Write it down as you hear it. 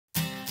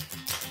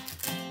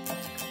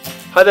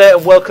Hi there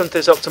and welcome to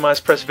this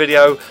OptimizePress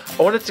video.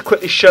 I wanted to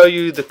quickly show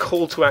you the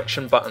call to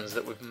action buttons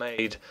that we've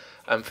made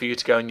for you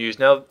to go and use.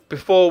 Now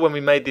before, when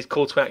we made these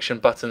call to action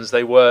buttons,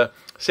 they were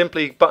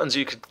simply buttons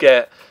you could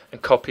get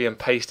and copy and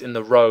paste in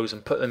the rows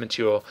and put them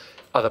into your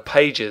other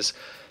pages.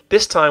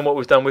 This time what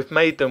we've done, we've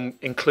made them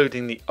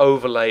including the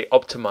overlay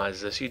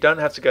optimizer, so you don't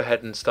have to go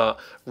ahead and start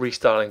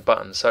restyling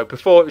buttons. So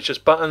before it was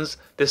just buttons,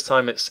 this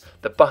time it's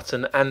the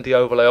button and the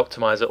overlay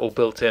optimizer all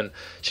built in.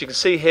 So you can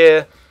see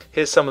here,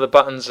 here's some of the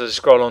buttons. As you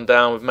scroll on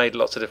down, we've made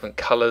lots of different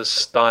colors,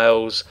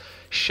 styles,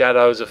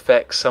 shadows,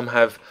 effects. Some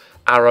have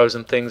arrows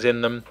and things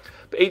in them.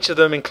 But each of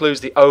them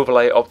includes the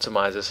overlay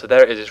optimizer. So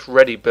there it is, it's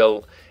ready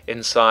built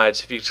inside.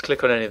 So if you just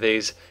click on any of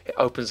these, it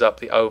opens up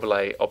the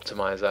overlay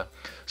optimizer.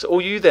 So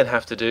all you then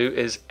have to do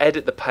is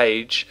edit the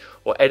page,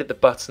 or edit the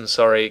button,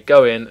 sorry,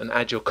 go in and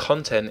add your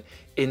content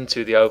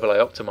into the overlay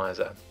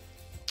optimizer.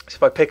 So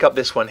if I pick up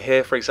this one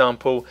here, for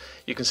example,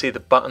 you can see the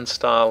button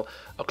style.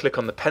 I'll click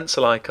on the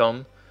pencil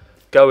icon,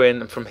 go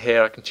in, and from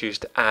here I can choose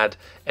to add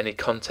any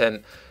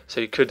content.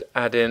 So you could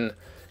add in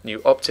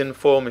new opt-in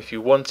form if you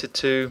wanted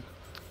to.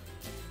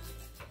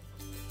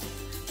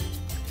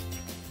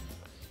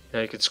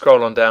 You could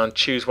scroll on down,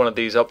 choose one of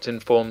these opt-in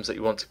forms that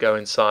you want to go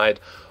inside,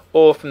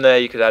 or from there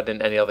you could add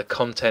in any other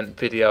content,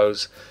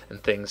 videos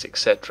and things,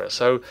 etc.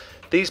 So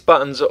these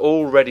buttons are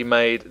all ready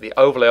made, the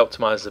overlay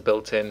optimizer is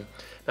built in.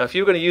 Now if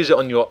you're going to use it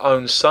on your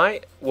own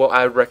site, what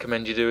I would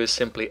recommend you do is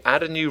simply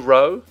add a new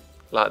row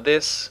like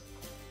this.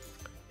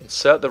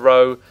 Insert the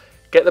row,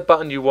 get the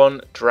button you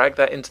want, drag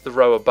that into the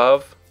row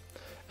above,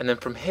 and then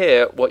from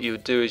here what you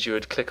would do is you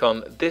would click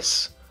on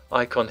this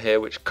icon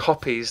here, which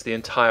copies the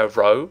entire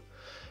row,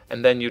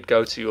 and then you'd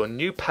go to your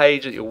new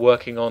page that you're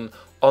working on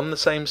the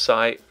same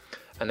site,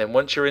 and then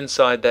once you're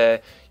inside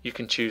there you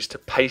can choose to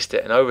paste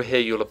it, and over here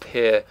you'll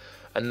appear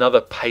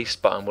another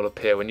paste button will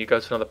appear. When you go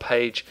to another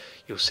page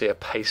you'll see a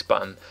paste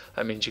button.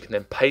 That means you can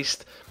then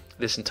paste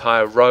this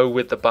entire row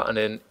with the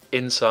button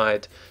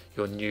inside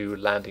your new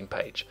landing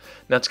page.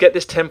 Now to get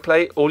this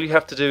template, all you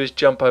have to do is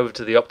jump over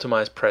to the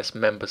OptimizePress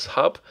members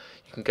hub.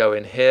 You can go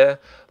in here,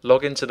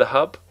 log into the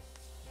hub,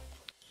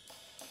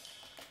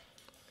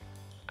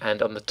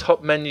 and on the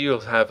top menu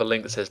you'll have a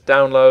link that says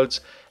downloads,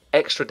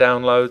 extra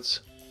downloads,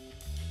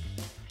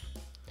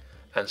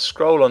 and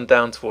scroll on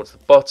down towards the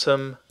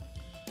bottom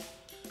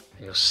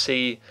and you'll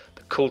see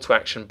the call to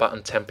action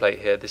button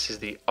template here. This is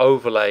the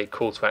overlay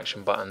call to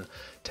action button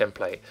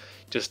template.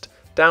 Just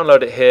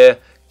download it here.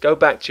 Go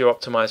back to your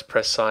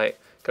OptimizePress site,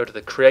 go to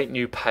the create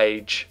new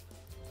page.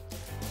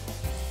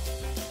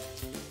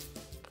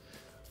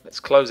 Let's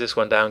close this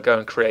one down, go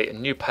and create a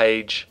new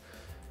page,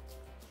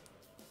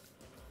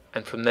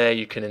 and from there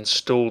you can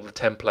install the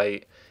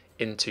template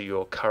into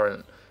your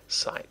current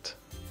site.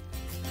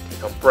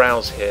 Click on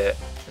browse here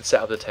and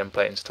set up the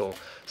template install.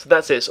 So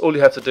that's it, it's all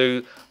you have to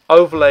do.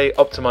 Overlay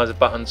optimizer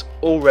buttons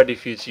all ready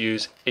for you to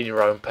use in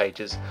your own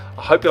pages.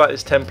 I hope you like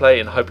this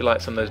template and I hope you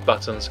like some of those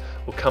buttons.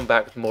 We'll come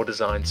back with more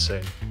designs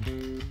soon.